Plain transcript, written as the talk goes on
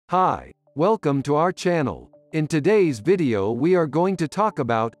Hi, welcome to our channel. In today's video we are going to talk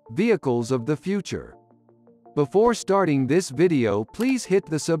about vehicles of the future. Before starting this video, please hit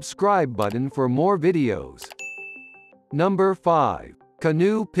the subscribe button for more videos. Number 5.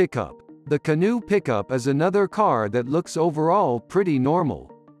 Canoe Pickup. The Canoe Pickup is another car that looks overall pretty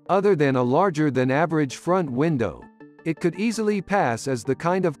normal. Other than a larger than average front window, it could easily pass as the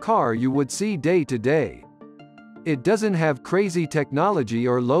kind of car you would see day to day. It doesn't have crazy technology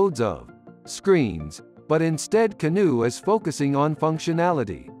or loads of screens, but instead Canoe is focusing on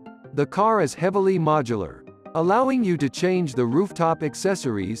functionality. The car is heavily modular, allowing you to change the rooftop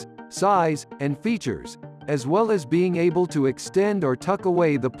accessories, size, and features, as well as being able to extend or tuck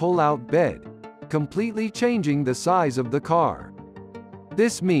away the pull-out bed, completely changing the size of the car.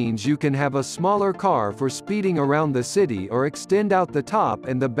 This means you can have a smaller car for speeding around the city or extend out the top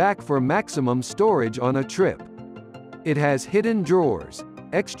and the back for maximum storage on a trip. It has hidden drawers,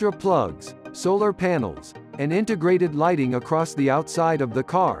 extra plugs, solar panels, and integrated lighting across the outside of the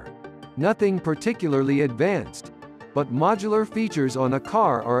car. Nothing particularly advanced, but modular features on a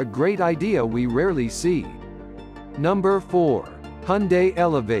car are a great idea we rarely see. Number 4. Hyundai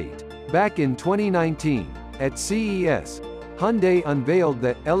Elevate. Back in 2019, at CES, Hyundai unveiled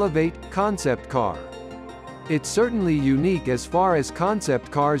the Elevate concept car. It's certainly unique as far as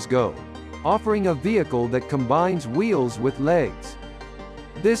concept cars go, offering a vehicle that combines wheels with legs.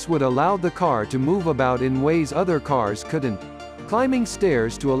 This would allow the car to move about in ways other cars couldn't, climbing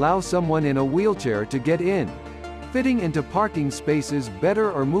stairs to allow someone in a wheelchair to get in, fitting into parking spaces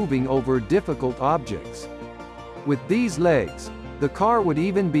better, or moving over difficult objects. With these legs, the car would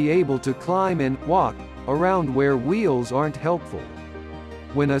even be able to climb and walk around where wheels aren't helpful.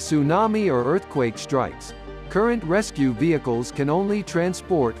 When a tsunami or earthquake strikes, current rescue vehicles can only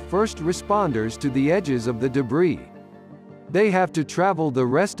transport first responders to the edges of the debris. They have to travel the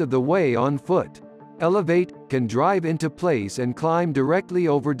rest of the way on foot. Elevate can drive into place and climb directly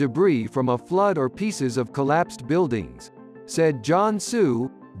over debris from a flood or pieces of collapsed buildings, said John Su,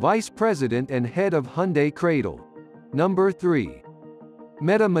 Vice President and head of Hyundai Cradle. Number 3.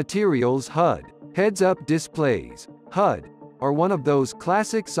 Metamaterials HUD. Heads-up displays, HUD, are one of those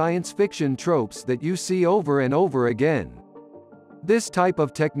classic science fiction tropes that you see over and over again. This type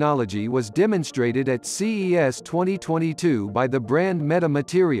of technology was demonstrated at CES 2022 by the brand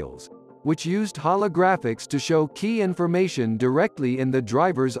Metamaterials, which used holographics to show key information directly in the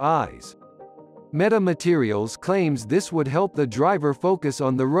driver's eyes. Metamaterials claims this would help the driver focus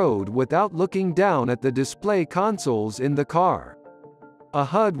on the road without looking down at the display consoles in the car. A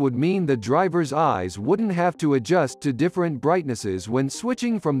HUD would mean the driver's eyes wouldn't have to adjust to different brightnesses when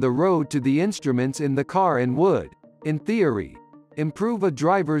switching from the road to the instruments in the car, and would, in theory, improve a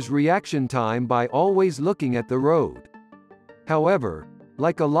driver's reaction time by always looking at the road. However,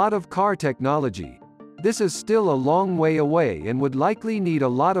 like a lot of car technology, this is still a long way away and would likely need a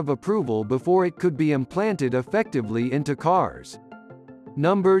lot of approval before it could be implanted effectively into cars.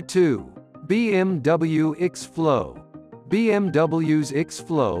 Number 2. BMW Xflow. BMW's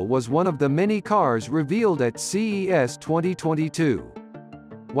Xflow was one of the many cars revealed at CES 2022.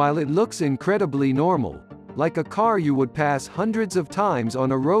 While it looks incredibly normal, like a car you would pass hundreds of times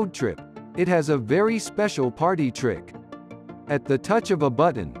on a road trip, it has a very special party trick. At the touch of a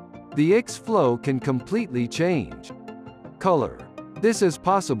button, the Xflow can completely change color. This is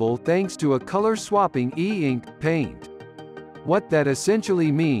possible thanks to a color-swapping e-ink paint. What that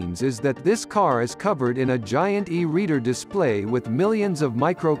essentially means is that this car is covered in a giant e-reader display with millions of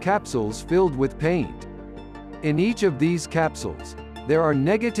microcapsules filled with paint. In each of these capsules, there are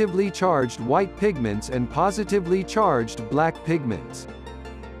negatively charged white pigments and positively charged black pigments.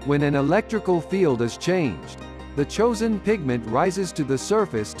 When an electrical field is changed, the chosen pigment rises to the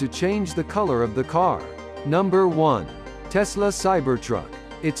surface to change the color of the car. Number 1. Tesla Cybertruck.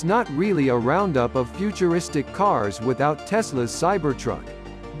 It's not really a roundup of futuristic cars without Tesla's Cybertruck.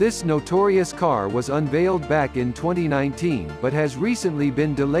 This notorious car was unveiled back in 2019 but has recently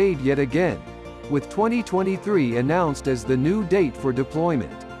been delayed yet again, with 2023 announced as the new date for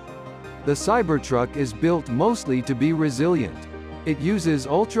deployment. The Cybertruck is built mostly to be resilient. It uses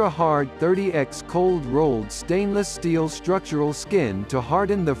ultra-hard 30x cold-rolled stainless steel structural skin to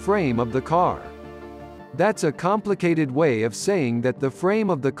harden the frame of the car. That's a complicated way of saying that the frame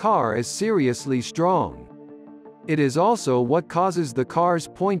of the car is seriously strong. It is also what causes the car's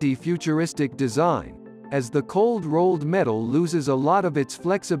pointy futuristic design, as the cold-rolled metal loses a lot of its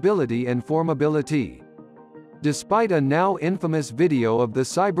flexibility and formability. Despite a now infamous video of the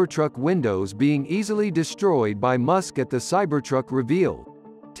Cybertruck windows being easily destroyed by Musk at the Cybertruck reveal,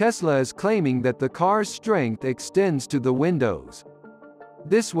 Tesla is claiming that the car's strength extends to the windows.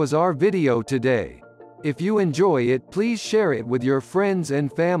 This was our video today. If you enjoy it, please share it with your friends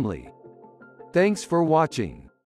and family. Thanks for watching.